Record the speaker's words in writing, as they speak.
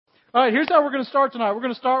All right, here's how we're going to start tonight. We're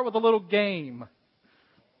going to start with a little game.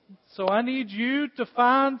 So I need you to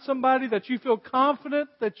find somebody that you feel confident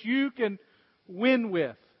that you can win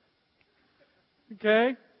with.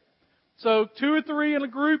 Okay? So 2 or 3 in a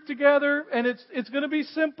group together, and it's going to be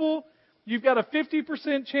simple. You've got a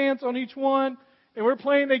 50% chance on each one, and we're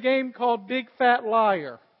playing a game called Big Fat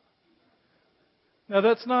Liar. Now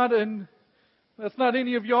that's not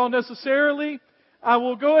any of y'all necessarily. I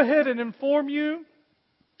will go ahead and inform you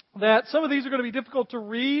that some of these are going to be difficult to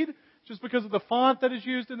read just because of the font that is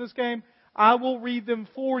used in this game. I will read them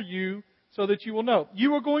for you so that you will know.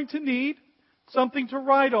 You are going to need something to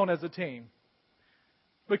write on as a team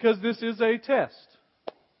because this is a test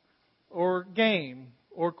or game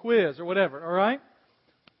or quiz or whatever, all right?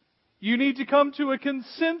 You need to come to a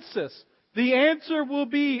consensus. The answer will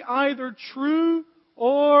be either true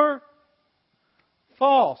or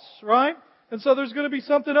false, right? And so there's going to be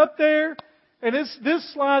something up there. And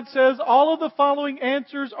this slide says all of the following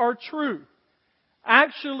answers are true.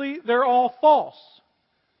 Actually, they're all false.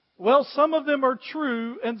 Well, some of them are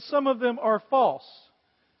true and some of them are false.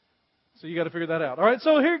 So you got to figure that out. All right,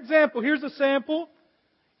 so here's a sample.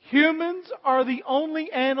 Humans are the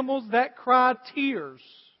only animals that cry tears.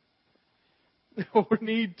 Or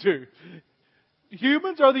need to.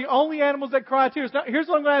 Humans are the only animals that cry tears. Now, here's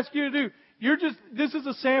what I'm going to ask you to do. This is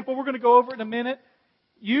a sample. We're going to go over it in a minute.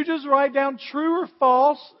 You just write down true or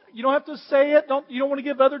false. You don't have to say it. You don't want to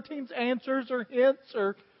give other teams answers or hints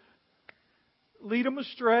or lead them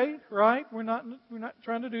astray, right? We're not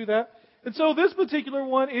trying to do that. And so this particular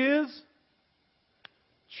one is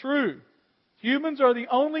true. Humans are the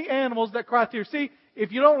only animals that cry tears. See,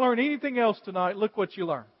 if you don't learn anything else tonight, look what you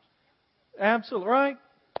learned. Absolutely, right?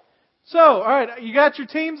 So, all right, you got your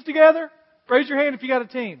teams together? Raise your hand if you got a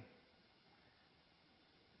team.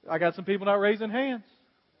 I got some people not raising hands.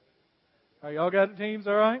 All right, y'all got teams,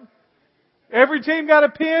 all right? Every team got a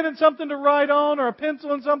pen and something to write on, or a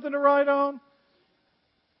pencil and something to write on?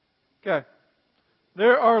 Okay.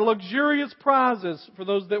 There are luxurious prizes for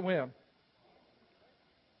those that win.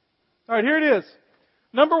 All right, here it is.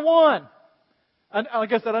 Number 1.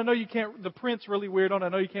 Like I said, I know you can't, the print's really weird on it. I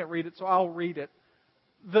know you can't read it, so I'll read it.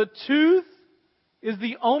 The tooth is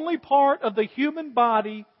the only part of the human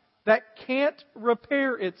body that can't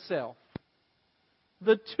repair itself.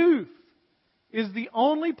 The tooth is the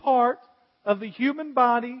only part of the human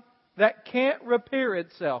body that can't repair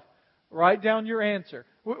itself. Write down your answer.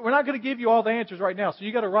 We're not going to give you all the answers right now, so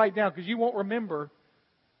you got to write down because you won't remember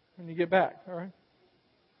when you get back. All right.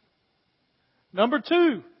 Number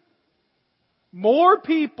 2. More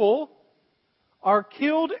people are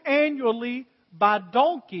killed annually by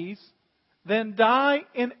donkeys than die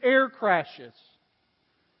in air crashes.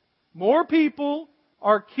 More people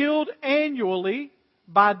are killed annually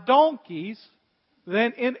by donkeys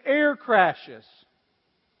than in air crashes.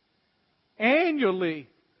 Annually,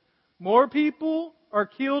 more people are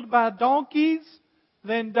killed by donkeys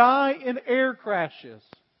than die in air crashes.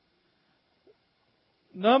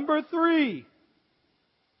 Number 3.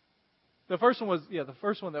 The first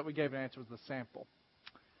one that we gave an answer was the sample.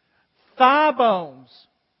 Thigh bones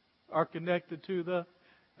are connected to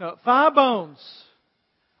thigh bones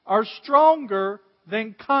are stronger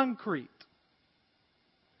than concrete.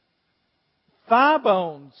 Thigh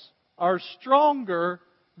bones are stronger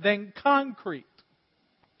than concrete.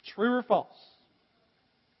 True or false?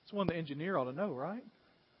 It's one the engineer ought to know, right?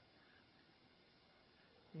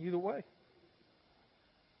 Either way.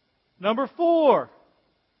 Number 4.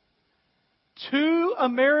 2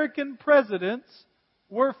 American presidents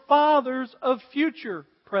were fathers of future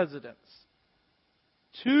presidents.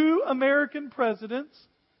 2 American presidents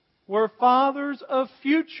were fathers of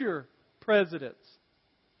future presidents.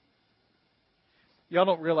 Y'all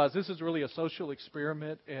don't realize this is really a social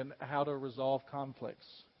experiment in how to resolve conflicts.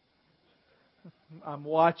 I'm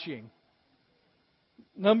watching.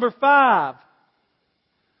 Number 5.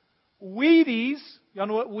 Wheaties. Y'all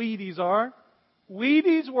know what Wheaties are?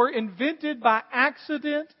 Wheaties were invented by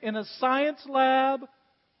accident in a science lab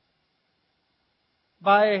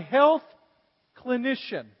by a health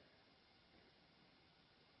clinician.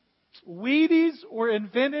 Wheaties were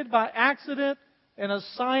invented by accident in a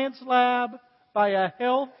science lab by a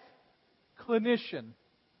health clinician.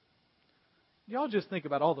 Y'all just think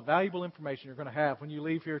about all the valuable information you're going to have when you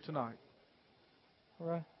leave here tonight. All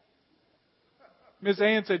right? Miss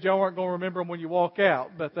Ann said y'all weren't going to remember them when you walk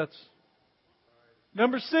out, but that's...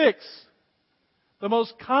 Number 6. The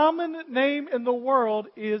most common name in the world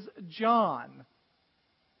is John.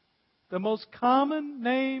 The most common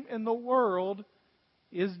name in the world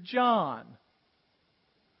is John.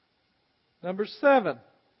 Number 7.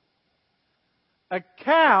 A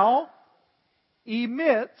cow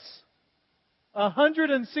emits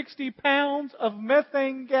 160 pounds of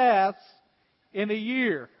methane gas in a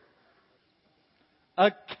year.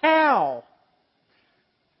 A cow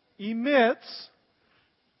emits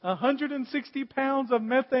 160 pounds of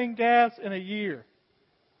methane gas in a year.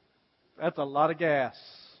 That's a lot of gas.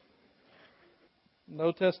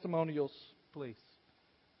 No testimonials, please.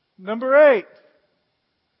 Number 8.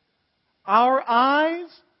 Our eyes,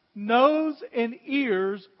 nose, and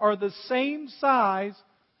ears are the same size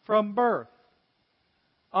from birth.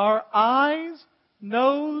 Our eyes,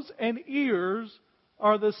 nose, and ears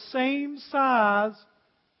are the same size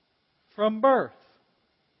from birth.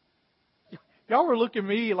 Y'all were looking at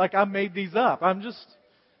me like I made these up. I'm just,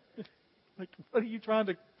 like, what are you trying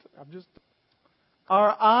to,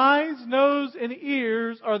 Our eyes, nose, and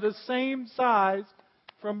ears are the same size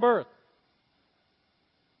from birth.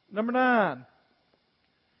 Number 9.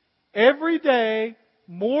 Every day,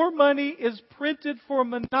 more money is printed for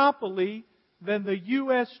monopoly than the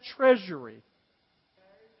U.S. Treasury.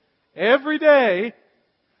 Every day,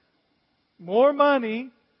 more money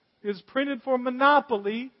is printed for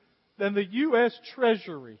monopoly than the U.S.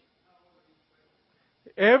 Treasury.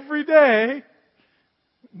 Every day,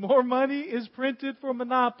 more money is printed for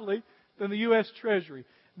monopoly than the U.S. Treasury.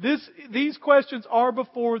 These questions are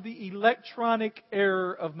before the electronic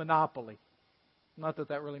era of monopoly. Not that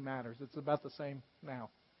that really matters. It's about the same now.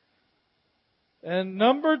 And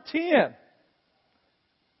number 10.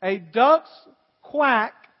 A duck's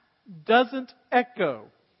quack doesn't echo.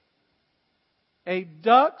 A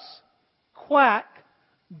duck's quack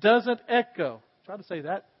doesn't echo. Try to say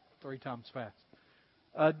that 3 times fast.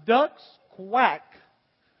 A duck's quack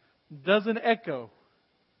doesn't echo.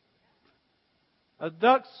 A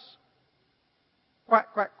duck's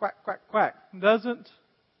quack, quack, quack, quack, quack doesn't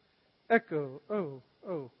echo. Oh.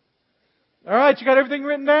 All right, you got everything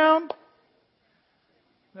written down?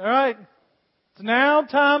 All right. It's now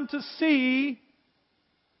time to see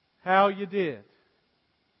how you did.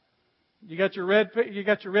 You got your red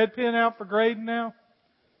pen out for grading now?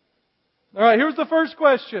 All right, here's the first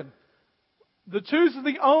question. The tooth is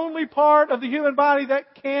the only part of the human body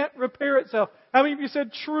that can't repair itself. How many of you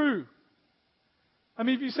said true? How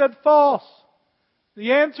many of you said false?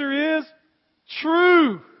 The answer is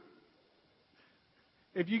true.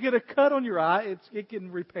 If you get a cut on your eye, it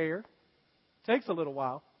can repair. It takes a little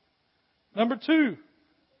while. Number 2.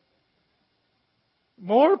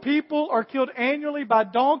 More people are killed annually by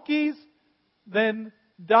donkeys than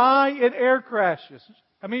die in air crashes.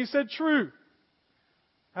 How many said true?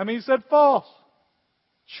 How many said false?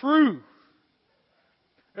 True.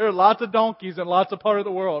 There are lots of donkeys in lots of parts of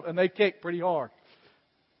the world, and they kick pretty hard.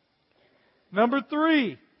 Number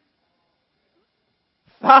 3.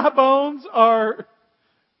 Thigh bones are...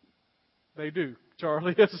 They do,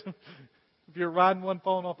 Charlie. If you're riding one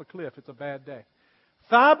falling off a cliff, it's a bad day.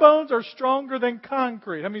 Thigh bones are stronger than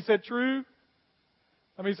concrete. How many said true?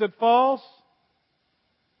 How many said false?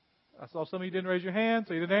 I saw some of you didn't raise your hand,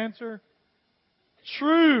 so you didn't answer.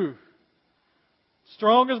 True.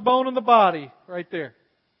 Strongest bone in the body, right there.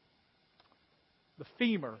 The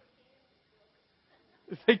femur.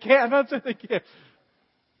 They can't. I'm not saying they can't.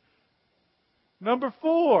 Number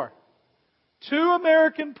 4. 2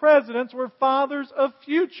 American presidents were fathers of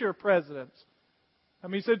future presidents. How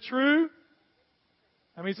many said true?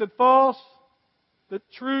 How many said false? The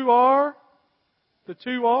two are? It's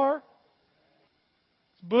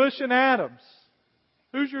Bush and Adams.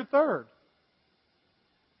 Who's your third?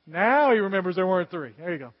 Now he remembers there weren't 3.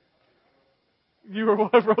 There you go. You were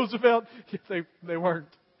what, Roosevelt? They weren't.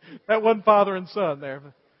 That wasn't father and son there.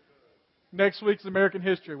 Next week's American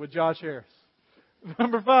History with Josh Harris.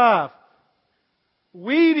 Number 5.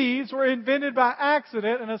 Wheaties were invented by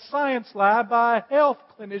accident in a science lab by a health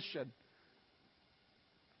clinician.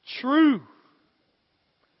 True.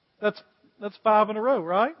 That's 5 in a row,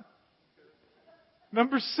 right?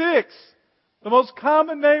 Number 6. The most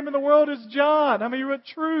common name in the world is John. How many put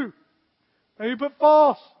true? How many put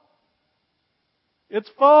false? It's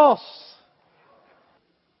false.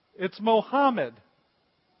 It's Mohammed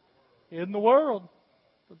in the world.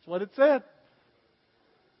 That's what it said.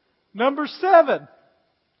 Number 7.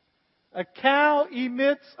 A cow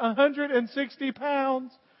emits 160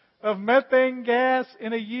 pounds of methane gas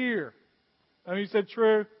in a year. How many said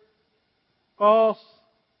true? False?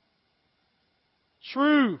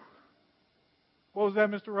 True. What was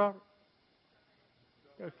that, Mr. Robert?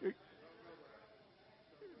 Okay.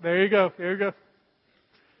 There you go.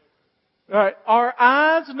 All right. Our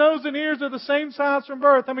eyes, nose, and ears are the same size from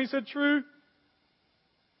birth. How many said true?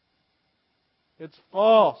 It's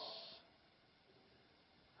false.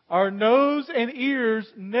 Our nose and ears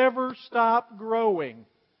never stop growing.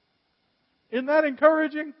 Isn't that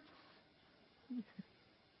encouraging?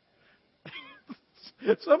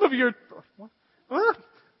 Some of you are, what?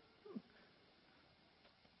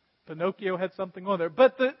 Pinocchio had something on there.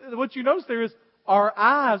 But what you notice there is our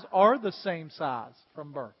eyes are the same size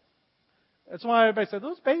from birth. That's why everybody says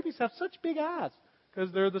those babies have such big eyes,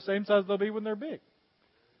 because they're the same size they'll be when they're big.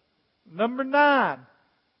 Number 9.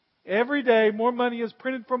 Every day more money is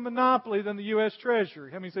printed from Monopoly than the U.S.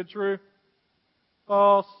 Treasury. How many said true?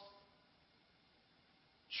 False.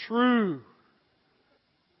 True.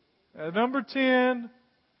 Number 10.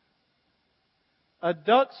 A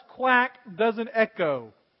duck's quack doesn't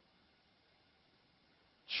echo.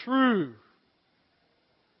 True.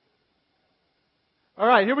 All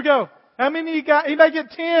right, here we go. How many you got? Anybody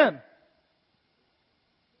get 10?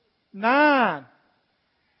 9.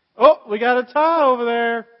 Oh, we got a tie over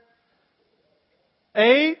there.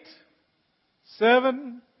 8,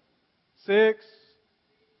 7, 6,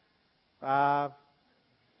 5,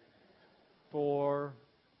 4,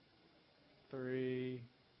 3,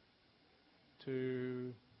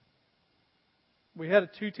 2. We had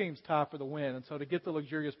 2 teams tie for the win, and so to get the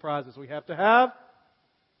luxurious prizes, we have to have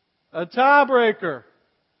a tiebreaker.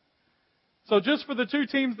 So just for the 2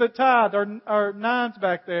 teams that tied, our 9s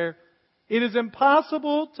back there, it is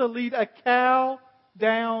impossible to lead a cow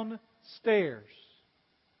downstairs.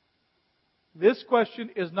 This question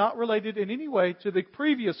is not related in any way to the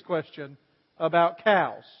previous question about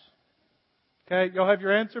cows. Okay, y'all have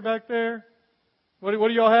your answer back there? What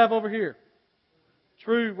do y'all have over here?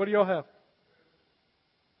 True. What do y'all have?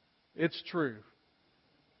 It's true.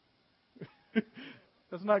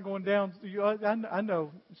 That's not going down. I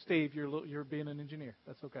know, Steve, you're being an engineer.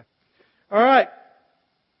 That's okay. All right.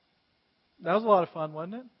 That was a lot of fun,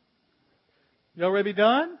 wasn't it? Y'all ready to be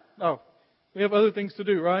done? Oh, we have other things to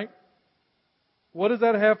do, right? What does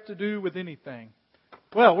that have to do with anything?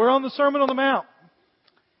 Well, we're on the Sermon on the Mount.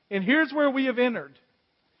 And here's where we have entered.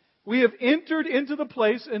 We have entered into the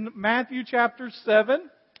place in Matthew chapter 7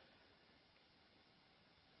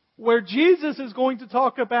 where Jesus is going to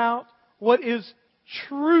talk about what is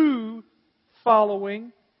true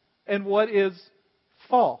following and what is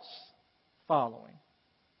false following.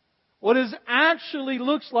 What it actually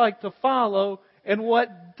looks like to follow and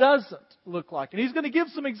what doesn't look like. And He's going to give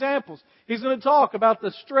some examples. He's going to talk about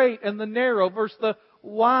the straight and the narrow versus the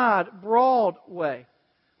wide, broad way.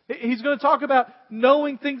 He's going to talk about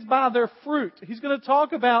knowing things by their fruit. He's going to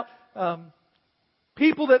talk about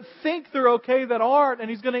people that think they're okay that aren't. And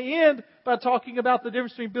He's going to end by talking about the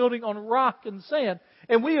difference between building on rock and sand.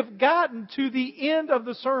 And we have gotten to the end of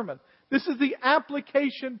the sermon. This is the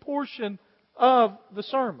application portion of the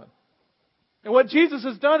sermon. And what Jesus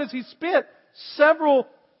has done is He spent several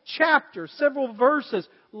chapters, several verses,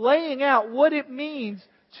 laying out what it means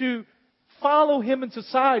to follow Him in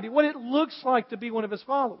society, what it looks like to be one of His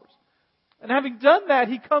followers. And having done that,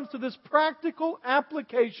 He comes to this practical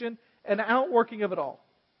application and outworking of it all.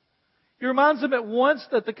 He reminds them at once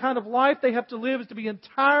that the kind of life they have to live is to be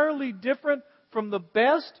entirely different from the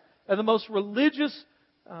best and the most religious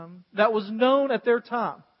that was known at their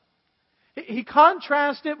time. He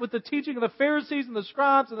contrasts it with the teaching of the Pharisees and the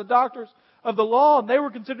scribes and the doctors of the law, and they were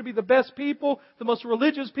considered to be the best people, the most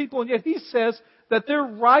religious people, and yet He says that their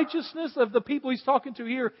righteousness of the people He's talking to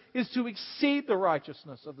here is to exceed the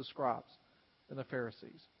righteousness of the scribes and the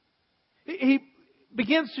Pharisees. He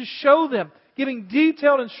begins to show them, giving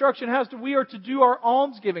detailed instruction as to we are to do our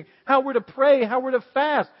almsgiving, how we're to pray, how we're to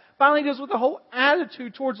fast. Finally, deals with the whole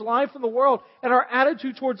attitude towards life in the world and our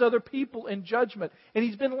attitude towards other people in judgment. And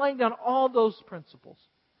He's been laying down all those principles.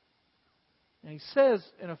 And He says,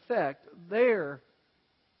 in effect, there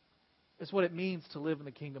is what it means to live in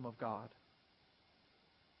the kingdom of God.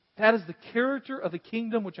 That is the character of the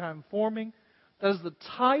kingdom which I am forming. That is the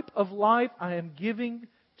type of life I am giving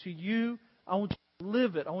to you. I want you to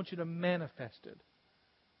live it. I want you to manifest it.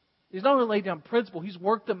 He's not only laid down principle, He's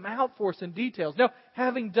worked them out for us in details. Now,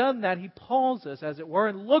 having done that, He pauses, as it were,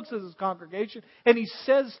 and looks at His congregation, and He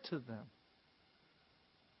says to them,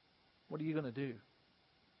 what are you going to do?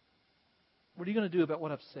 What are you going to do about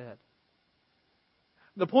what I've said?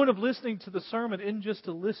 The point of listening to the sermon isn't just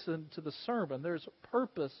to listen to the sermon. There's a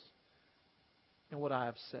purpose in what I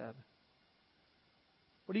have said.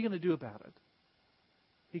 What are you going to do about it?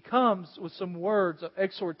 He comes with some words of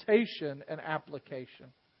exhortation and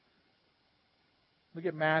application. Look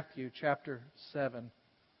at Matthew chapter 7,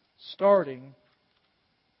 starting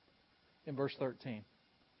in verse 13.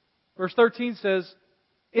 Verse 13 says,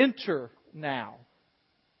 enter now.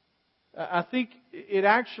 I think it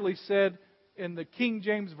actually said in the King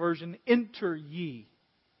James Version, enter ye.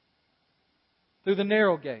 through the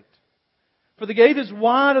narrow gate. For the gate is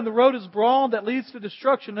wide and the road is broad that leads to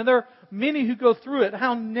destruction, and there are many who go through it.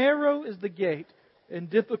 How narrow is the gate and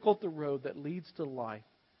difficult the road that leads to life,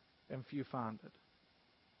 and few find it.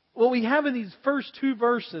 What we have in these first two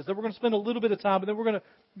verses that we're going to spend a little bit of time, and then we're going to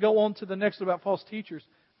go on to the next one about false teachers,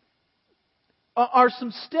 are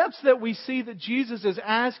some steps that we see that Jesus is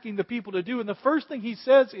asking the people to do. And the first thing He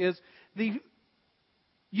says is,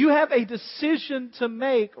 you have a decision to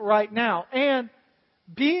make right now. And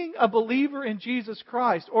being a believer in Jesus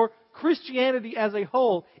Christ, or Christianity as a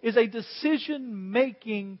whole, is a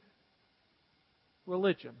decision-making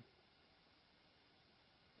religion.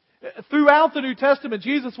 Throughout the New Testament,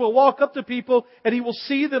 Jesus will walk up to people and He will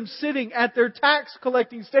see them sitting at their tax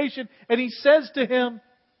collecting station, and He says to him,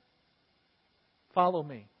 "Follow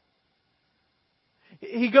me."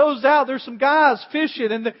 He goes out, there's some guys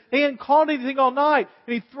fishing and they hadn't caught anything all night,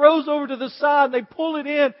 and He throws over to the side and they pull it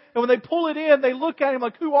in, and when they pull it in, they look at Him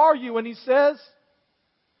like, "Who are you?" And He says,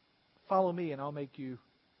 "Follow me and I'll make you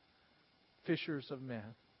fishers of men."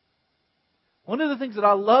 One of the things that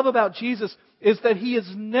I love about Jesus is that He is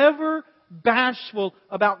never bashful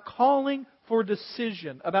about calling for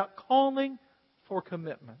decision, about calling for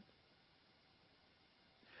commitment.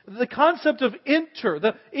 The concept of enter,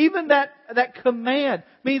 even that command,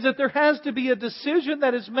 means that there has to be a decision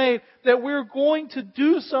that is made that we're going to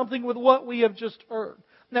do something with what we have just heard.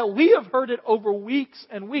 Now, we have heard it over weeks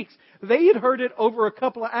and weeks. They had heard it over a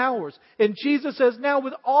couple of hours. And Jesus says, now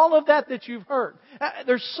with all of that you've heard,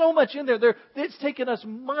 there's so much in there. It's taken us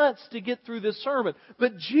months to get through this sermon.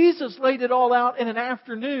 But Jesus laid it all out in an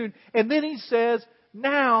afternoon. And then He says,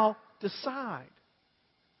 now decide.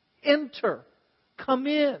 Enter. Come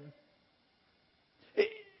in.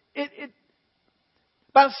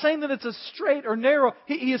 By saying that it's a straight or narrow,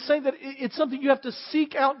 He is saying that it's something you have to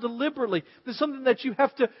seek out deliberately. It's something that you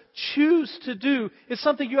have to choose to do. It's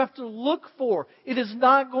something you have to look for. It is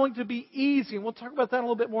not going to be easy. And we'll talk about that a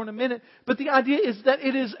little bit more in a minute. But the idea is that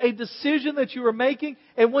it is a decision that you are making.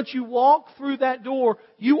 And once you walk through that door,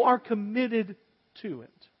 you are committed to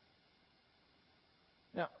it.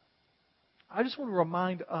 Now, I just want to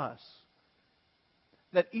remind us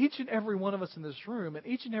that each and every one of us in this room, and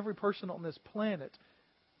each and every person on this planet,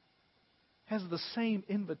 has the same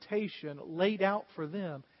invitation laid out for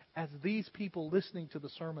them as these people listening to the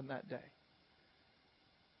sermon that day.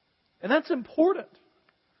 And that's important,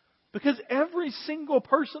 because every single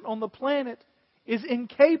person on the planet is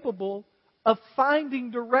incapable of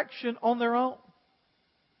finding direction on their own.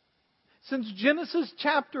 Since Genesis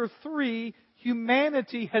chapter 3,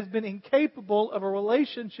 humanity has been incapable of a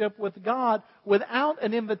relationship with God without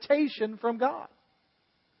an invitation from God.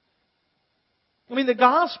 I mean, the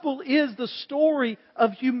gospel is the story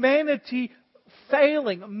of humanity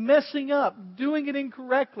failing, messing up, doing it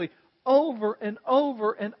incorrectly, over and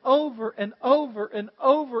over and over and over and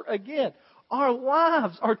over again. Our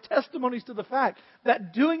lives are testimonies to the fact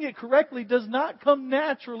that doing it correctly does not come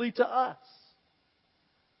naturally to us.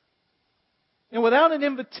 And without an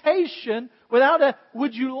invitation, without a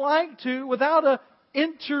 "would you like to," without a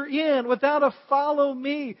 "enter in," without a "follow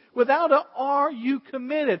me," without a "are you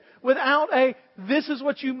committed," without a "this is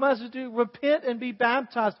what you must do, repent and be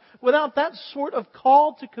baptized," without that sort of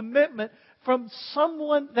call to commitment from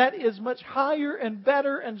someone that is much higher and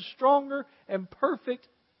better and stronger and perfect,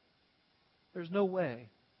 there's no way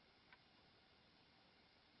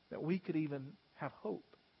that we could even have hope.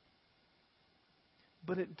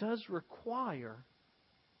 But it does require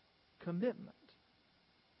commitment.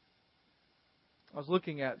 I was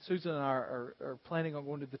looking at, Susan and I are planning on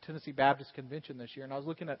going to the Tennessee Baptist Convention this year, and I was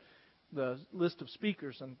looking at the list of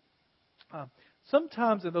speakers, and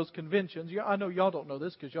sometimes in those conventions, I know y'all don't know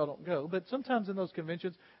this because y'all don't go, but sometimes in those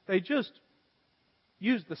conventions, they just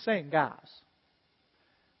use the same guys,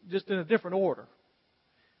 just in a different order.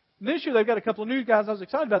 And this year they've got a couple of new guys. I was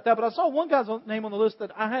excited about that, but I saw one guy's name on the list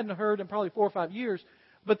that I hadn't heard in probably 4 or 5 years,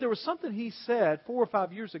 but there was something he said 4 or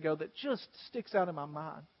 5 years ago that just sticks out in my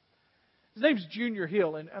mind. His name's Junior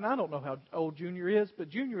Hill, and I don't know how old Junior is, but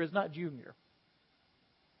Junior is not Junior.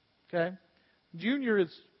 Okay? Junior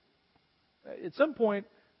is, at some point,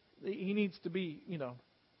 he needs to be,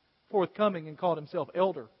 forthcoming and called himself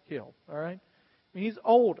Elder Hill. All right? I mean, he's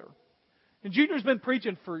older. And Junior's been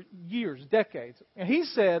preaching for years, decades. And he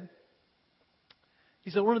said,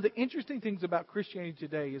 one of the interesting things about Christianity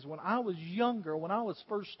today is when I was younger, when I was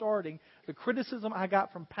first starting, the criticism I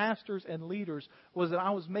got from pastors and leaders was that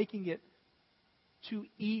I was making it too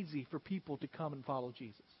easy for people to come and follow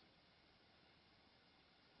Jesus.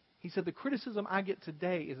 He said, the criticism I get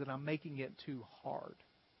today is that I'm making it too hard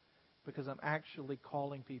because I'm actually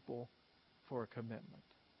calling people for a commitment.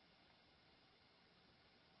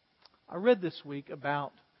 I read this week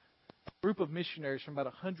about a group of missionaries from about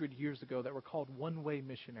 100 years ago that were called one-way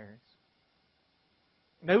missionaries.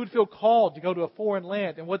 And they would feel called to go to a foreign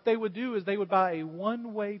land, and what they would do is they would buy a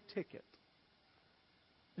one-way ticket.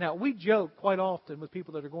 Now, we joke quite often with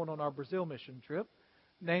people that are going on our Brazil mission trip,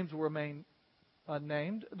 names will remain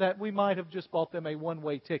unnamed, that we might have just bought them a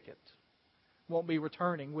one-way ticket. Won't be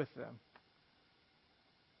returning with them.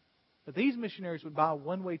 But these missionaries would buy a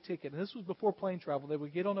one-way ticket, and this was before plane travel. They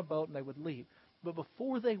would get on a boat and they would leave. But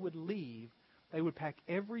before they would leave, they would pack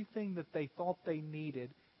everything that they thought they needed,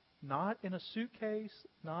 not in a suitcase,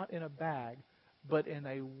 not in a bag, but in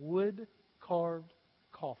a wood-carved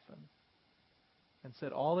coffin. And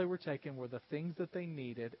said all they were taking were the things that they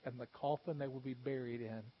needed and the coffin they would be buried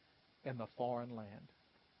in the foreign land.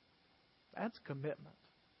 That's commitment.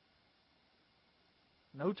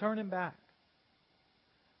 No turning back.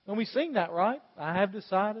 When we sing that, right? I have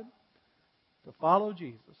decided to follow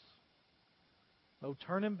Jesus. No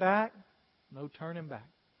turning back, no turning back.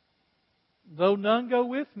 Though none go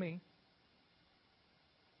with me,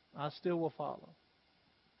 I still will follow.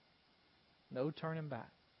 No turning back.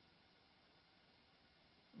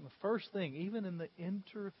 And the first thing, even in the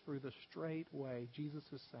enter through the straight way, Jesus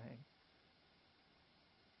is saying,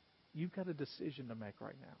 you've got a decision to make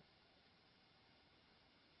right now.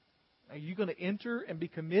 Are you going to enter and be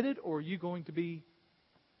committed, or are you going to be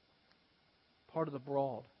part of the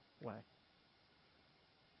broad way?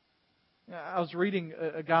 I was reading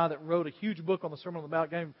a guy that wrote a huge book on the Sermon on the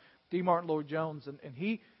Mount, named D. Martin Lloyd-Jones, and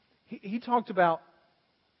he talked about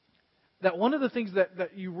that one of the things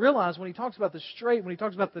that you realize when he talks about the straight, when he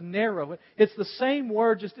talks about the narrow, it's the same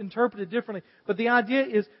word just interpreted differently, but the idea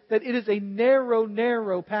is that it is a narrow,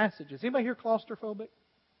 narrow passage. Is anybody here claustrophobic?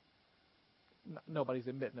 Nobody's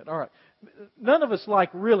admitting it. All right. None of us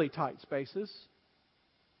like really tight spaces,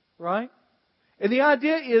 right? And the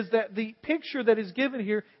idea is that the picture that is given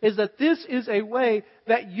here is that this is a way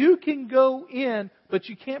that you can go in, but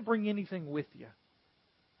you can't bring anything with you.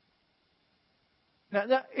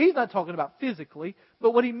 Now, he's not talking about physically,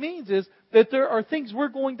 but what he means is that there are things we're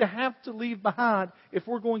going to have to leave behind if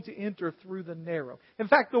we're going to enter through the narrow. In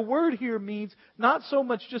fact, the word here means not so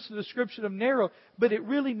much just a description of narrow, but it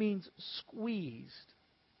really means squeezed,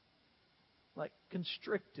 like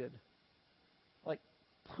constricted, like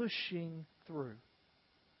pushing through.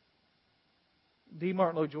 D.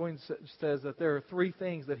 Martin Lloyd-Jones says that there are three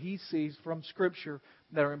things that he sees from Scripture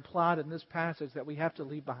that are implied in this passage that we have to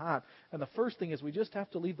leave behind. And the first thing is we just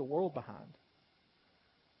have to leave the world behind.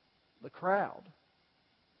 The crowd.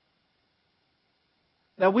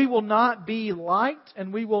 That we will not be liked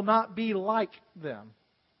and we will not be like them.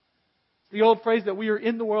 It's the old phrase that we are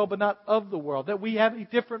in the world but not of the world. That we have a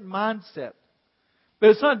different mindset. But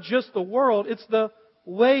it's not just the world, it's the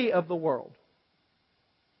way of the world.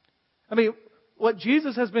 I mean, what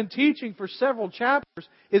Jesus has been teaching for several chapters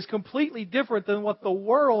is completely different than what the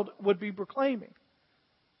world would be proclaiming.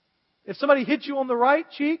 If somebody hits you on the right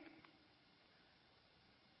cheek,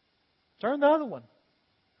 turn the other one.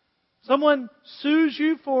 Someone sues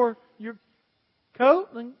you for your coat,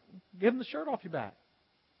 then give them the shirt off your back.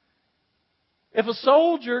 If a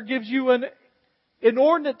soldier gives you an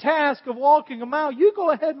inordinate task of walking a mile, you go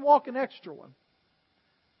ahead and walk an extra one.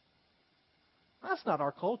 That's not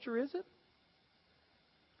our culture, is it?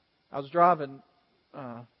 I was driving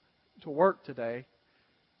to work today.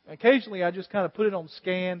 Occasionally, I just kind of put it on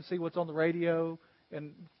scan to see what's on the radio.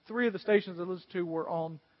 And 3 of the stations I listened to were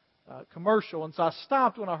on commercial. And so I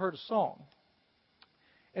stopped when I heard a song.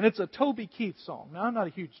 And it's a Toby Keith song. Now, I'm not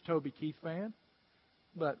a huge Toby Keith fan.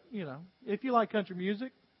 But, you know, if you like country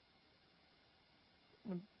music,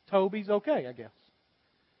 Toby's okay, I guess.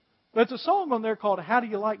 But it's a song on there called How Do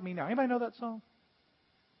You Like Me Now? Anybody know that song?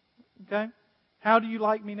 Okay? How Do You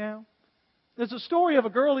Like Me Now? There's a story of a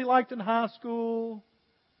girl he liked in high school,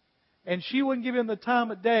 and she wouldn't give him the time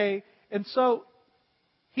of day. And so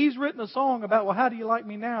he's written a song about, well, how do you like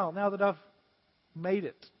me now that I've made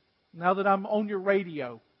it? Now that I'm on your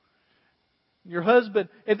radio. Your husband,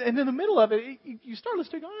 and in the middle of it, you start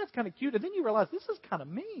listening, oh, that's kind of cute. And then you realize this is kind of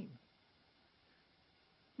mean.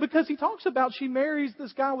 Because he talks about she marries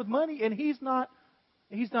this guy with money, and he's not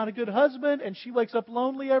a good husband, and she wakes up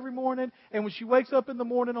lonely every morning. And when she wakes up in the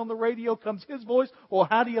morning on the radio comes his voice, well,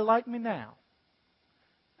 how do you like me now?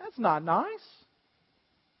 That's not nice.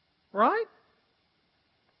 Right?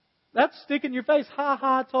 That's stick in your face. Ha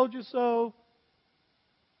ha, I told you so.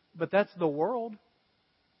 But that's the world.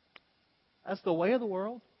 That's the way of the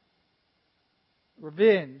world.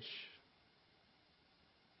 Revenge.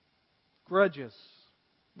 Grudges.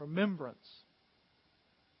 Remembrance.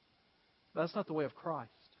 That's not the way of Christ.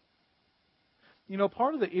 You know,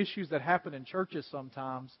 part of the issues that happen in churches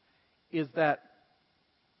sometimes is that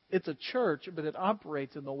it's a church, but it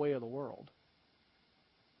operates in the way of the world.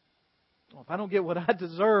 Well, if I don't get what I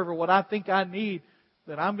deserve or what I think I need,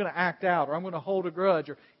 then I'm going to act out, or I'm going to hold a grudge,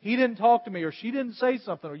 or he didn't talk to me, or she didn't say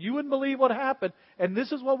something, or you wouldn't believe what happened, and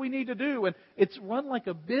this is what we need to do. And it's run like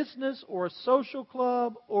a business or a social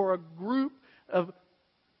club or a group of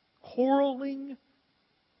quarreling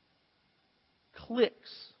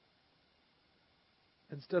cliques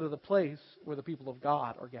instead of the place where the people of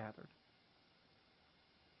God are gathered.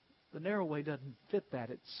 The narrow way doesn't fit that.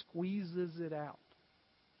 It squeezes it out.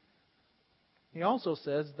 He also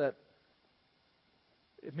says that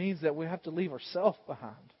it means that we have to leave ourselves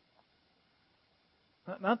behind.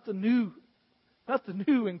 Not the new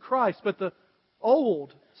in Christ, but the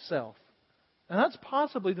old self. And that's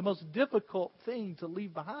possibly the most difficult thing to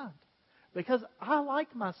leave behind. Because I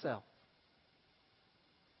like myself.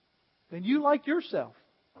 And you like yourself.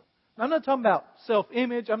 I'm not talking about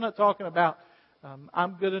self-image. I'm not talking about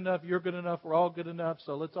I'm good enough, you're good enough, we're all good enough,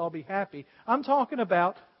 so let's all be happy. I'm talking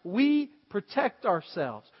about we protect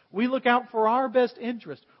ourselves. We look out for our best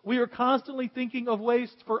interest. We are constantly thinking of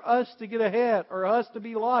ways for us to get ahead, or us to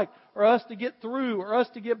be liked, or us to get through, or us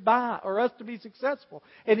to get by, or us to be successful.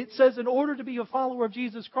 And it says in order to be a follower of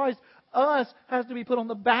Jesus Christ, us has to be put on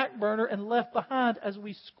the back burner and left behind as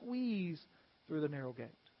we squeeze through the narrow gate.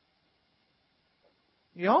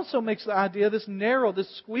 He also makes the idea, this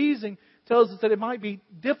squeezing, tells us that it might be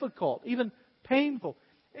difficult, even painful.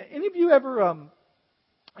 Any of you ever, and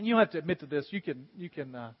you don't have to admit to this, you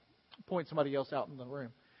can point somebody else out in the room.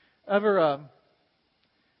 Ever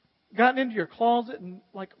gotten into your closet and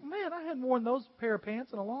like, man, I hadn't worn those pair of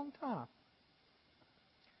pants in a long time.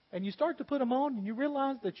 And you start to put them on and you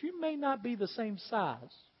realize that you may not be the same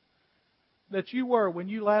size that you were when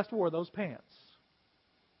you last wore those pants.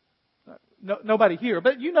 No, nobody here,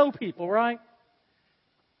 but you know people, right?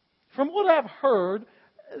 From what I've heard,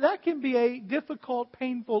 that can be a difficult,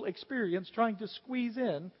 painful experience trying to squeeze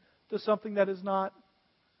in to something that is not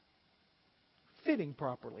fitting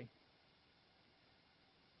properly.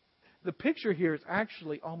 The picture here is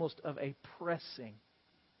actually almost of a pressing.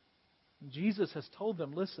 Jesus has told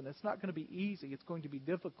them, listen, it's not going to be easy. It's going to be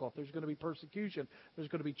difficult. There's going to be persecution. There's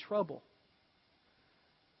going to be trouble.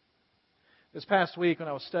 This past week when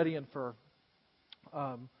I was studying for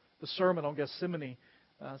the sermon on Gethsemane,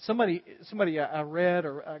 somebody I read,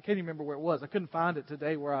 or I can't even remember where it was. I couldn't find it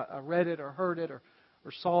today where I read it or heard it or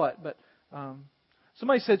saw it. But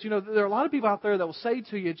somebody said, there are a lot of people out there that will say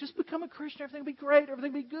to you, just become a Christian, everything will be great,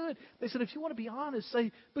 everything will be good. They said, if you want to be honest,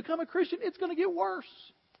 say, become a Christian, it's going to get worse.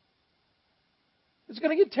 It's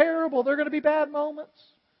going to get terrible. There are going to be bad moments.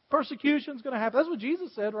 Persecution's going to happen. That's what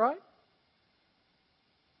Jesus said, right?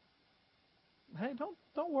 Hey,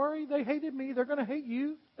 don't worry. They hated me. They're going to hate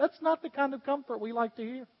you. That's not the kind of comfort we like to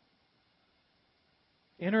hear.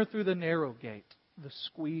 Enter through the narrow gate, the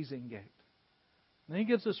squeezing gate. And then he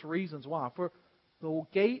gives us reasons why. For the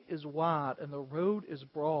gate is wide and the road is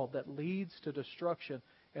broad that leads to destruction,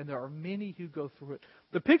 and there are many who go through it.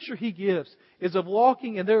 The picture he gives is of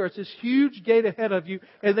walking, and there is this huge gate ahead of you,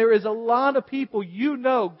 and there is a lot of people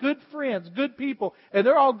good friends, good people, and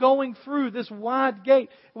they're all going through this wide gate.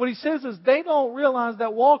 What he says is they don't realize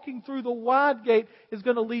that walking through the wide gate is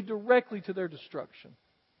going to lead directly to their destruction.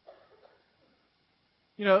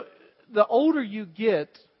 The older you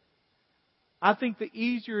get, I think the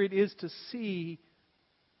easier it is to see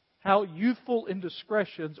how youthful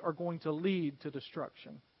indiscretions are going to lead to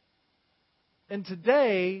destruction. And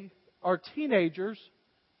today, our teenagers,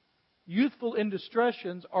 youthful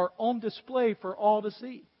indiscretions are on display for all to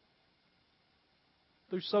see.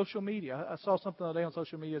 Through social media. I saw something the other day on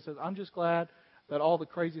social media that says, I'm just glad that all the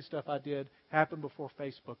crazy stuff I did happened before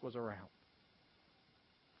Facebook was around.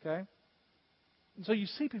 Okay? And so you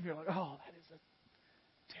see people, you're like, oh, that is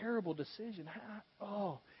a terrible decision.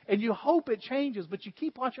 And you hope it changes, but you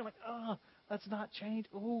keep watching like, that's not changed.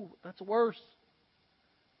 Oh, that's worse.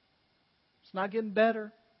 It's not getting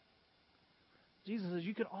better. Jesus says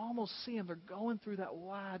you can almost see them. They're going through that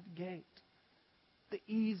wide gate. The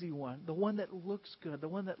easy one. The one that looks good. The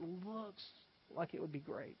one that looks like it would be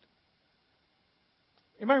great.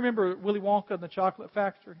 You might remember Willy Wonka and the Chocolate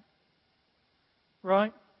Factory.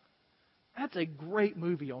 Right? That's a great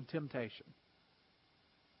movie on temptation.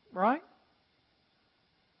 Right?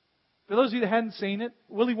 For those of you that hadn't seen it,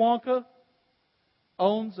 Willy Wonka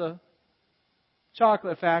owns a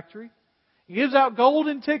chocolate factory. He gives out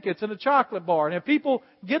golden tickets in a chocolate bar. And if people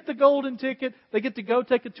get the golden ticket, they get to go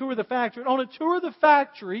take a tour of the factory. And on a tour of the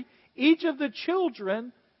factory, each of the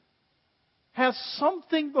children has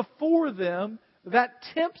something before them that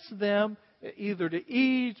tempts them either to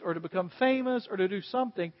eat or to become famous or to do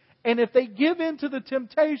something. And if they give in to the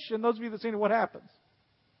temptation, those of you that have seen it, what happens?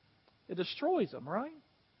 It destroys them, right?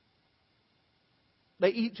 They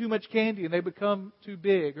eat too much candy and they become too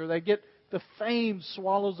big, or they get the fame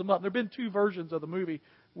swallows them up. There have been two versions of the movie,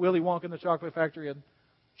 Willy Wonka and the Chocolate Factory and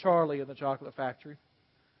Charlie and the Chocolate Factory.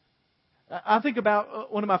 I think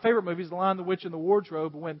about one of my favorite movies, The Lion, the Witch, and the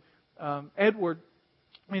Wardrobe, when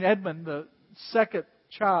Edmund, the second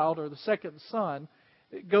child or the second son,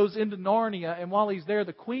 goes into Narnia, and while he's there,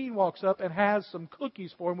 the queen walks up and has some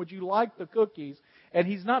cookies for him. Would you like the cookies? And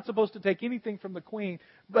he's not supposed to take anything from the queen,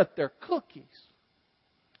 but they're cookies.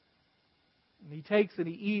 And he takes and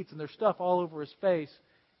he eats, and there's stuff all over his face,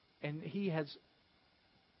 and he has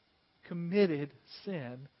committed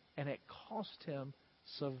sin, and it cost him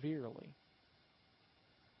severely.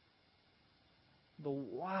 The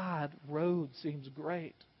wide road seems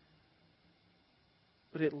great,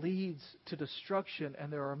 but it leads to destruction,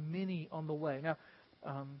 and there are many on the way. Now,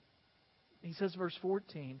 he says, verse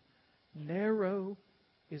 14, narrow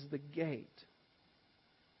is the gate.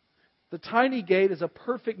 The tiny gate is a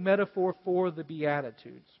perfect metaphor for the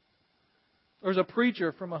Beatitudes. There's a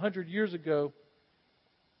preacher from 100 years ago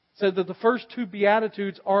said that the first two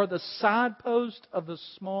Beatitudes are the signpost of the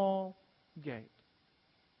small gate.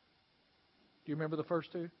 Do you remember the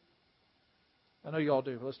first two? I know you all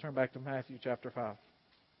do. Let's turn back to Matthew chapter 5.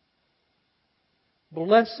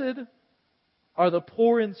 Blessed are the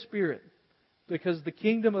poor in spirit, because the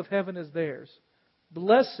kingdom of heaven is theirs.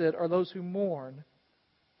 Blessed are those who mourn,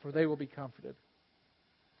 for they will be comforted.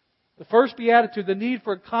 The first beatitude, the need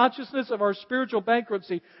for consciousness of our spiritual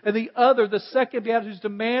bankruptcy. And the other, the second beatitude, is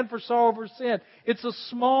demand for sorrow over sin. It's a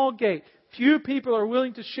small gate. Few people are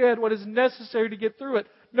willing to shed what is necessary to get through it.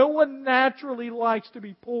 No one naturally likes to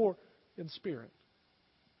be poor in spirit.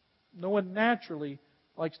 No one naturally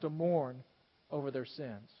likes to mourn over their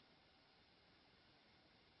sins.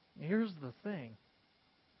 Here's the thing.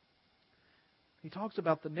 He talks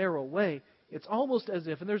about the narrow way. It's almost as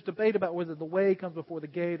if, and there's debate about whether the way comes before the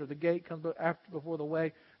gate or the gate comes before the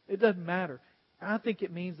way. It doesn't matter. I think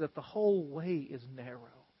it means that the whole way is narrow.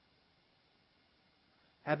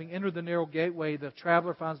 Having entered the narrow gateway, the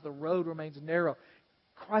traveler finds the road remains narrow.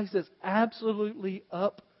 Christ is absolutely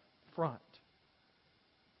up front.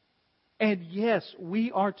 And yes,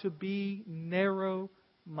 we are to be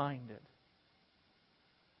narrow-minded.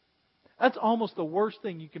 That's almost the worst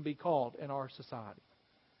thing you can be called in our society.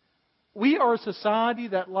 We are a society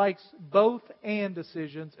that likes both and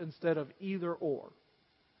decisions instead of either or.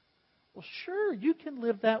 Well, sure, you can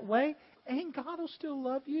live that way, and God will still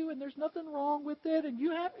love you, and there's nothing wrong with it, and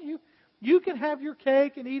you can have your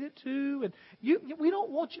cake and eat it too, and we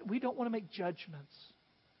don't want to make judgments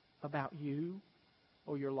about you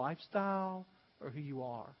or your lifestyle or who you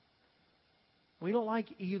are. We don't like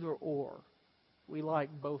either or. We like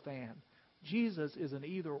both and. Jesus is an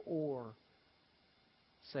either or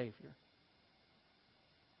Savior.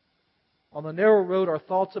 On the narrow road, our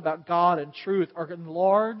thoughts about God and truth are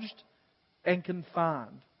enlarged and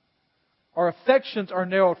confined. Our affections are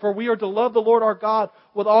narrowed, for we are to love the Lord our God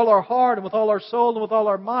with all our heart and with all our soul and with all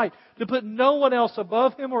our might, to put no one else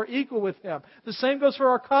above Him or equal with Him. The same goes for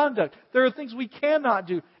our conduct. There are things we cannot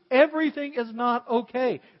do. Everything is not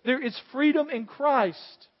okay. There is freedom in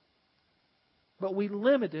Christ, but we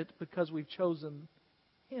limit it because we've chosen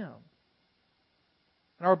Him.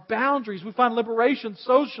 And our boundaries, we find liberation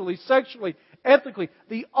socially, sexually, ethically.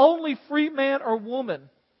 The only free man or woman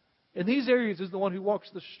in these areas is the one who walks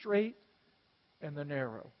the straight and the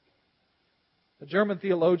narrow. The German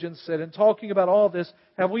theologian said, in talking about all this,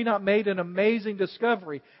 have we not made an amazing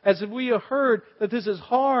discovery? As if we have heard that this is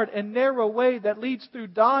hard and narrow way that leads through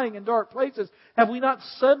dying and dark places, have we not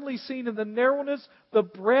suddenly seen in the narrowness, the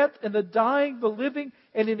breadth, and the dying, the living,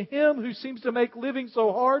 and in Him who seems to make living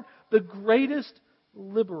so hard, the greatest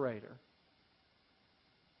liberator?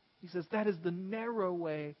 He says that is the narrow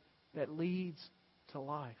way that leads to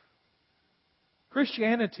life.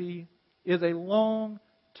 Christianity is a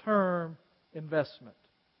long-term investment.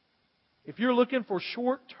 If you're looking for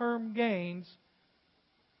short-term gains,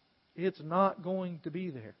 it's not going to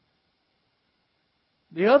be there.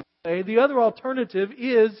 The other way, the other alternative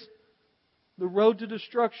is the road to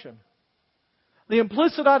destruction. The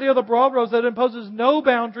implicit idea of the broad road is that it imposes no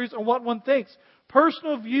boundaries on what one thinks.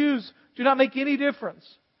 Personal views do not make any difference.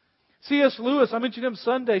 C.S. Lewis, I mentioned him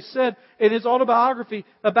Sunday, said in his autobiography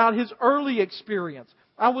about his early experience,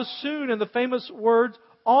 I was soon, in the famous words,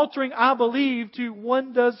 altering I believe to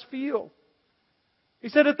one does feel. He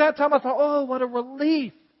said, at that time I thought, oh, what a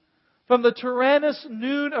relief. From the tyrannous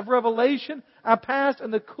noon of revelation, I passed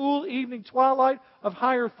in the cool evening twilight of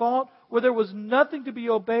higher thought, where there was nothing to be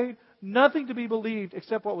obeyed, nothing to be believed,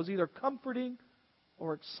 except what was either comforting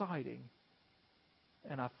or exciting.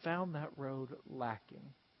 And I found that road lacking.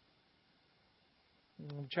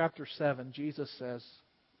 In chapter 7, Jesus says,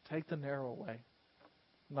 take the narrow way,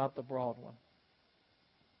 not the broad one.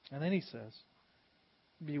 And then He says,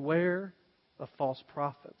 beware of false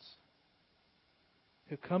prophets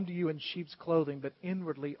who come to you in sheep's clothing, but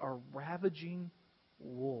inwardly are ravaging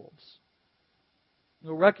wolves.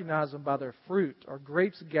 You'll recognize them by their fruit. Are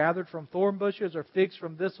grapes gathered from thorn bushes or figs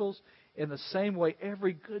from thistles? In the same way,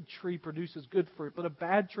 every good tree produces good fruit, but a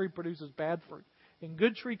bad tree produces bad fruit. And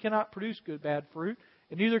good tree cannot produce bad fruit,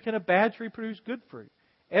 and neither can a bad tree produce good fruit.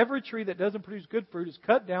 Every tree that doesn't produce good fruit is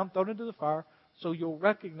cut down, thrown into the fire, so you'll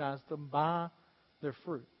recognize them by their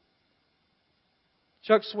fruit.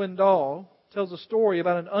 Chuck Swindoll tells a story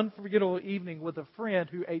about an unforgettable evening with a friend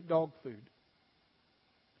who ate dog food.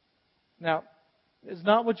 Now, it's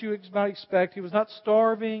not what you might expect. He was not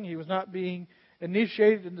starving. He was not being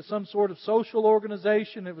initiated into some sort of social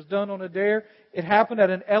organization. It was done on a dare. It happened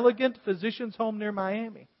at an elegant physician's home near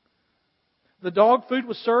Miami. The dog food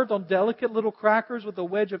was served on delicate little crackers with a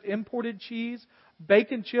wedge of imported cheese,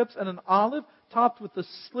 bacon chips, and an olive topped with a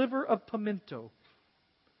sliver of pimento.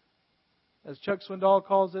 As Chuck Swindoll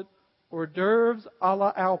calls it, hors d'oeuvres a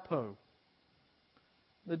la Alpo.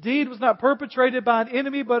 The deed was not perpetrated by an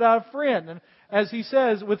enemy, but a friend. And as he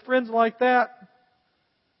says, with friends like that,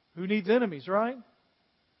 who needs enemies, right?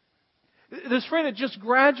 This friend had just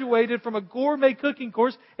graduated from a gourmet cooking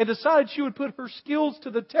course and decided she would put her skills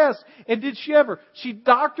to the test. And did she ever? She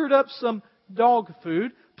doctored up some dog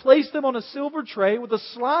food, placed them on a silver tray. With a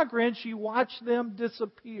sly grin, she watched them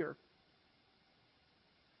disappear.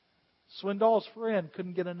 Swindoll's friend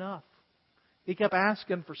couldn't get enough. He kept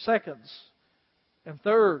asking for seconds and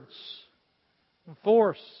thirds and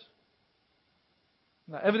fourths.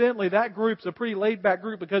 Now, evidently, that group's a pretty laid-back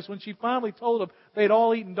group, because when she finally told them they'd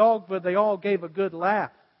all eaten dog food, they all gave a good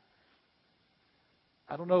laugh.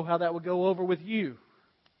 I don't know how that would go over with you.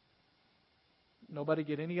 Nobody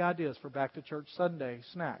get any ideas for back to church Sunday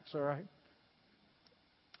snacks, all right?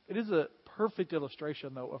 It is a perfect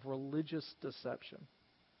illustration, though, of religious deception.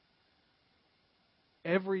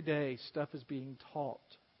 Every day, stuff is being taught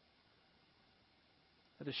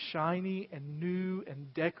that is shiny and new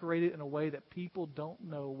and decorated in a way that people don't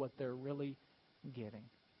know what they're really getting.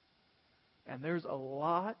 And there's a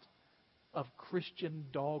lot of Christian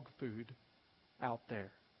dog food out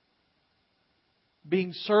there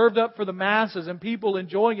being served up for the masses and people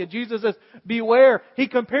enjoying it. Jesus says, beware. He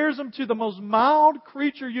compares them to the most mild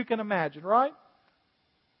creature you can imagine, right?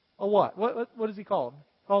 A what? What does He call them?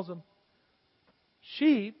 He calls them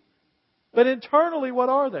sheep. But internally, what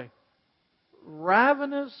are they?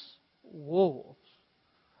 Ravenous wolves.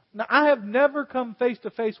 Now, I have never come face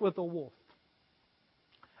to face with a wolf.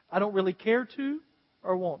 I don't really care to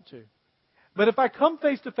or want to. But if I come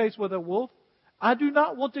face to face with a wolf, I do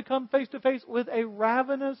not want to come face to face with a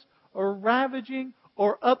ravenous or ravaging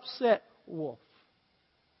or upset wolf.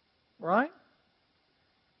 Right?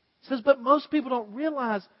 It says, but most people don't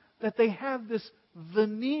realize that they have this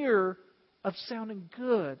veneer of sounding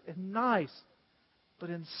good and nice, but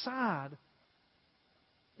inside,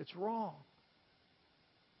 it's wrong.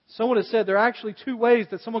 Someone has said there are actually two ways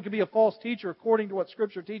that someone can be a false teacher according to what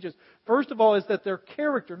Scripture teaches. First of all is that their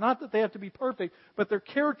character, not that they have to be perfect, but their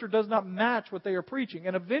character does not match what they are preaching.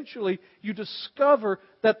 And eventually you discover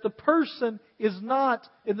that the person is not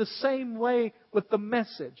in the same way with the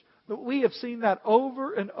message. But we have seen that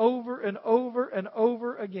over and over and over and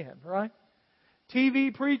over again, right?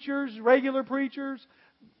 TV preachers, regular preachers,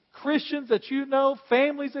 Christians that you know,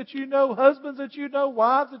 families that you know, husbands that you know,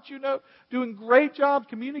 wives that you know, doing great jobs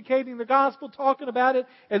communicating the gospel, talking about it,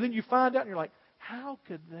 and then you find out and you're like, how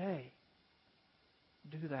could they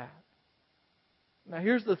do that? Now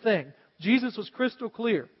here's the thing. Jesus was crystal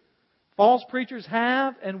clear. False preachers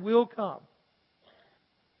have and will come.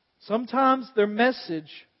 Sometimes their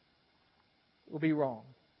message will be wrong.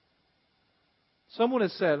 Someone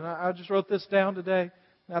has said, and I just wrote this down today,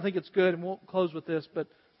 and I think it's good, and we'll close with this, but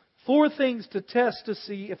 4 things to test to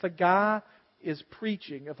see if a guy is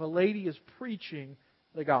preaching, if a lady is preaching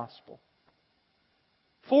the gospel.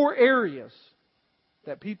 4 areas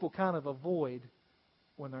that people kind of avoid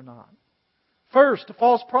when they're not. First,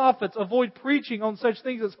 false prophets avoid preaching on such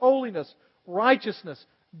things as holiness, righteousness,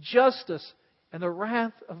 justice, and the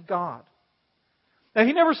wrath of God. Now,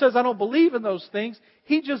 he never says, I don't believe in those things.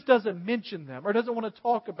 He just doesn't mention them or doesn't want to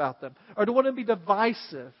talk about them or don't want to be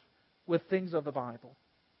divisive with things of the Bible.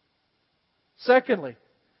 Secondly,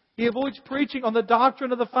 he avoids preaching on the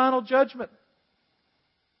doctrine of the final judgment.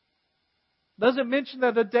 Doesn't mention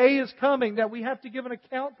that a day is coming that we have to give an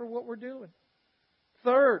account for what we're doing.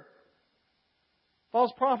 Third,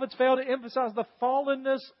 false prophets fail to emphasize the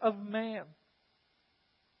fallenness of man.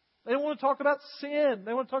 They don't want to talk about sin.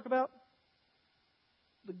 They want to talk about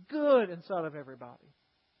the good inside of everybody.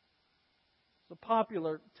 It's a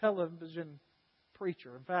popular television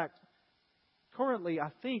preacher. In fact, currently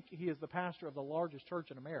I think he is the pastor of the largest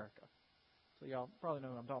church in America. So y'all probably know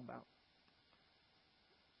what I'm talking about.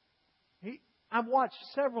 I've watched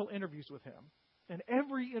several interviews with him. And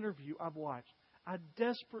every interview I've watched, I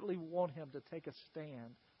desperately want him to take a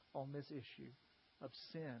stand on this issue of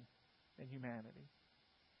sin and humanity,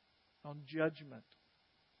 on judgment.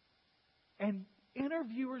 And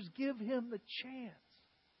interviewers give him the chance,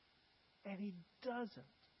 and he doesn't.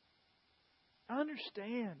 I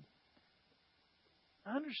understand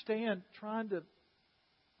trying to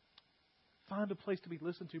find a place to be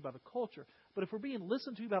listened to by the culture. But if we're being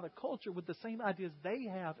listened to by the culture with the same ideas they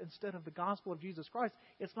have instead of the gospel of Jesus Christ,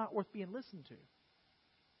 it's not worth being listened to.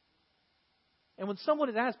 And when someone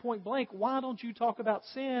is asked point blank, why don't you talk about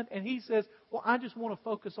sin? And he says, well, I just want to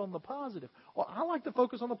focus on the positive. Well, I like to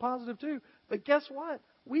focus on the positive too. But guess what?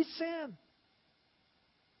 We sin.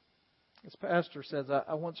 This pastor says,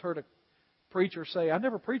 I once heard a preacher say, I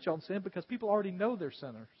never preach on sin because people already know they're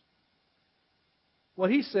sinners.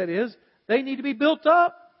 What he said is, they need to be built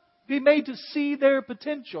up, be made to see their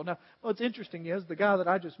potential. Now, what's interesting is the guy that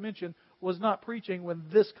I just mentioned was not preaching when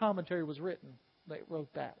this commentary was written. They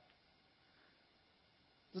wrote that.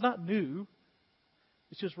 It's not new.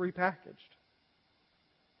 It's just repackaged.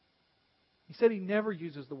 He said he never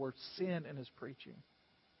uses the word sin in his preaching.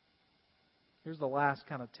 Here's the last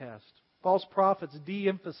kind of test. False prophets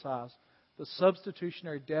de-emphasize the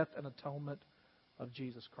substitutionary death and atonement of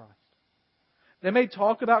Jesus Christ. They may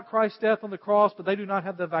talk about Christ's death on the cross, but they do not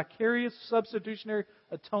have the vicarious substitutionary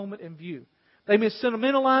atonement in view. They may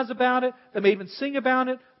sentimentalize about it. They may even sing about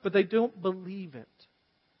it, but they don't believe it.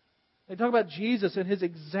 They talk about Jesus and His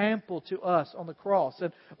example to us on the cross.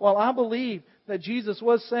 And while I believe that Jesus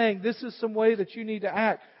was saying, this is some way that you need to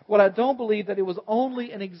act, what I don't believe that it was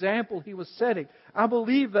only an example He was setting. I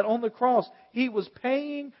believe that on the cross, He was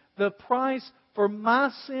paying the price for my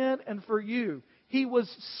sin and for you. He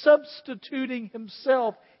was substituting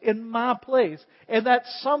Himself in my place. And that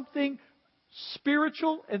something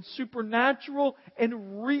spiritual and supernatural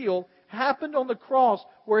and real happened on the cross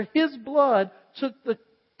where His blood took the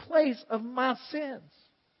place of my sins.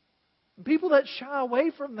 People that shy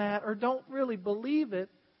away from that or don't really believe it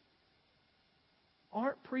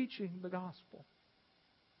aren't preaching the gospel.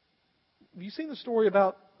 Have you seen the story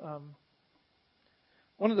about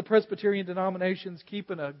one of the Presbyterian denominations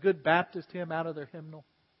keeping a Good Baptist hymn out of their hymnal?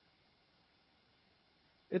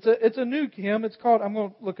 It's a new hymn. It's called, I'm going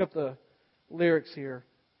to look up the lyrics here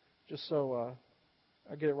just so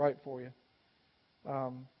I get it right for you.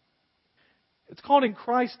 It's called In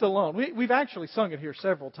Christ Alone. We've actually sung it here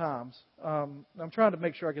several times. I'm trying to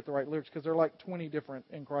make sure I get the right lyrics because there are like 20 different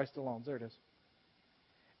In Christ Alone. There it is.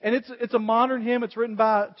 And it's a modern hymn. It's written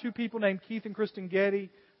by two people named Keith and Kristen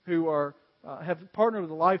Getty who have partnered with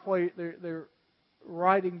the Lifeway. They're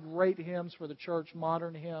writing great hymns for the church,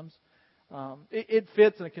 modern hymns. It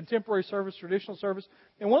fits in a contemporary service, traditional service.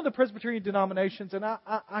 And one of the Presbyterian denominations, and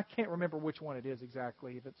I can't remember which one it is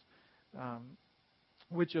exactly, if it's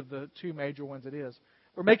which of the two major ones it is.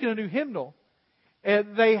 We're making a new hymnal.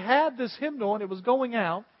 And they had this hymnal, and it was going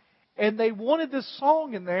out, and they wanted this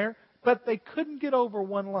song in there, but they couldn't get over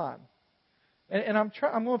one line. And I'm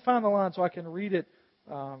going to find the line so I can read it.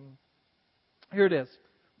 Here it is.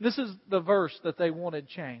 This is the verse that they wanted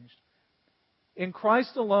changed. In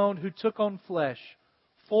Christ alone, who took on flesh,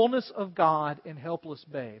 fullness of God in helpless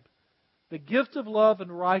babe, the gift of love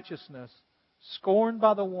and righteousness, scorned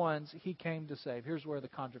by the ones He came to save. Here's where the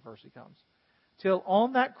controversy comes. Till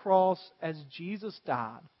on that cross, as Jesus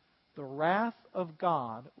died, the wrath of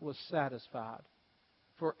God was satisfied.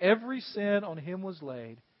 For every sin on Him was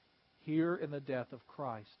laid. Here in the death of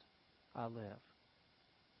Christ I live.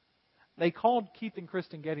 They called Keith and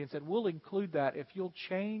Kristen Getty and said, we'll include that if you'll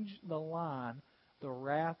change the line, the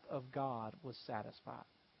wrath of God was satisfied.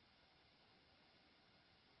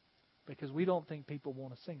 Because we don't think people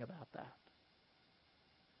want to sing about that.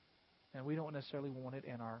 And we don't necessarily want it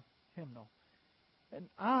in our hymnal. And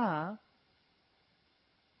I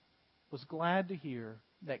was glad to hear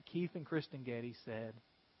that Keith and Kristen Getty said,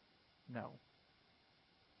 no.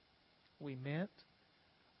 We meant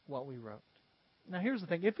what we wrote. Now here's the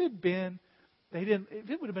thing. If it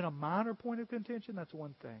would have been a minor point of contention, that's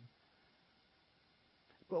one thing.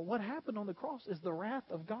 But what happened on the cross is the wrath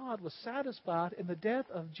of God was satisfied in the death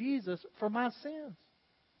of Jesus for my sins.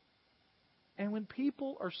 And when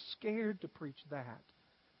people are scared to preach that,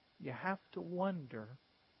 you have to wonder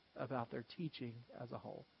about their teaching as a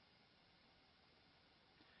whole.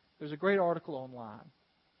 There's a great article online.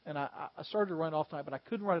 And I started to run it off tonight, but I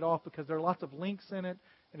couldn't run it off because there are lots of links in it.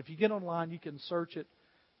 And if you get online, you can search it.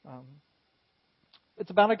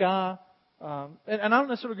 It's about a guy. And I don't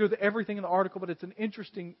necessarily agree with everything in the article, but it's an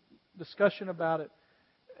interesting discussion about it.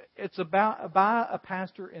 It's by a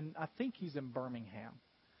pastor in, I think he's in Birmingham,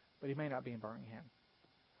 but he may not be in Birmingham,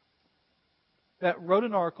 that wrote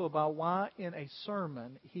an article about why in a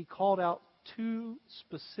sermon he called out two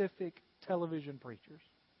specific television preachers.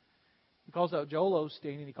 He calls out Joel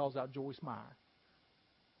Osteen and he calls out Joyce Meyer.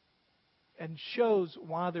 And shows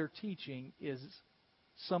why their teaching is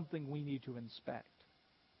something we need to inspect.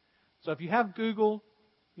 So if you have Google,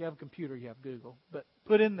 you have a computer, you have Google. But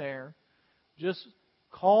put in there, just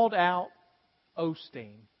called out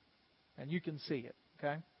Osteen. And you can see it,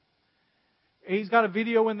 okay? He's got a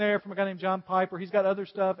video in there from a guy named John Piper. He's got other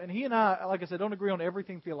stuff. And he and I, like I said, don't agree on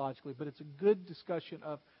everything theologically, but it's a good discussion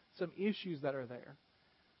of some issues that are there.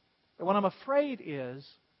 And what I'm afraid is,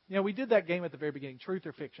 we did that game at the very beginning, Truth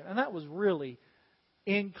or Fiction, and that was really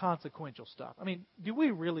inconsequential stuff. I mean, do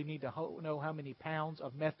we really need to know how many pounds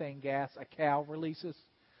of methane gas a cow releases?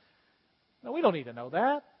 No, we don't need to know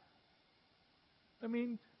that. I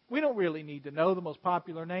mean, we don't really need to know the most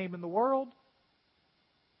popular name in the world.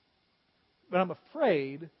 But I'm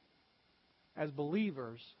afraid, as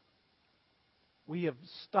believers, we have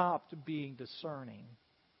stopped being discerning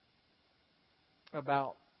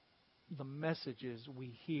about the messages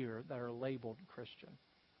we hear that are labeled Christian.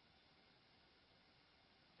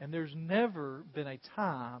 And there's never been a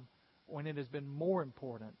time when it has been more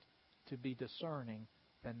important to be discerning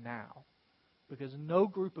than now. Because no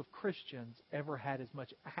group of Christians ever had as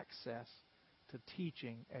much access to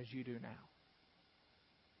teaching as you do now.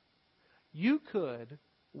 You could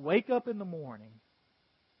wake up in the morning,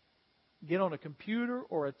 get on a computer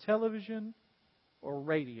or a television or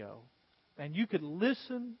radio, and you could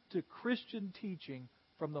listen to Christian teaching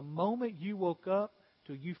from the moment you woke up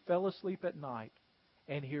till you fell asleep at night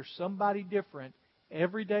and hear somebody different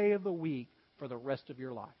every day of the week for the rest of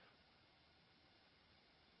your life.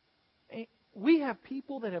 We have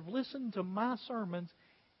people that have listened to my sermons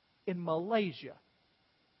in Malaysia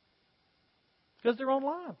because they're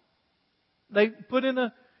online. They put in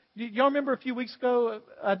y'all remember a few weeks ago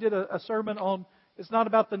I did a sermon on it's not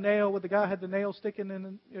about the nail, where the guy had the nail sticking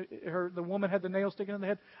in the woman had the nail sticking in the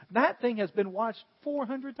head. That thing has been watched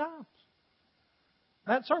 400 times.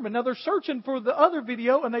 That sermon. Now they're searching for the other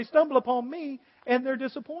video and they stumble upon me and they're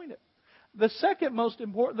disappointed. The second most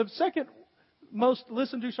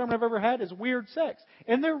listened to sermon I've ever had is Weird Sex.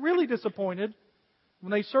 And they're really disappointed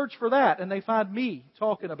when they search for that and they find me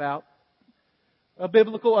talking about a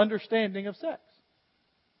biblical understanding of sex.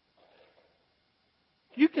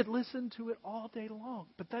 You could listen to it all day long,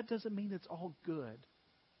 but that doesn't mean it's all good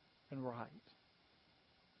and right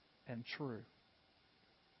and true.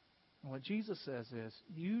 And what Jesus says is,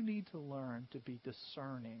 you need to learn to be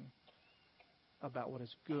discerning about what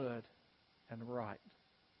is good and right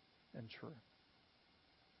and true.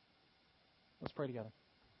 Let's pray together.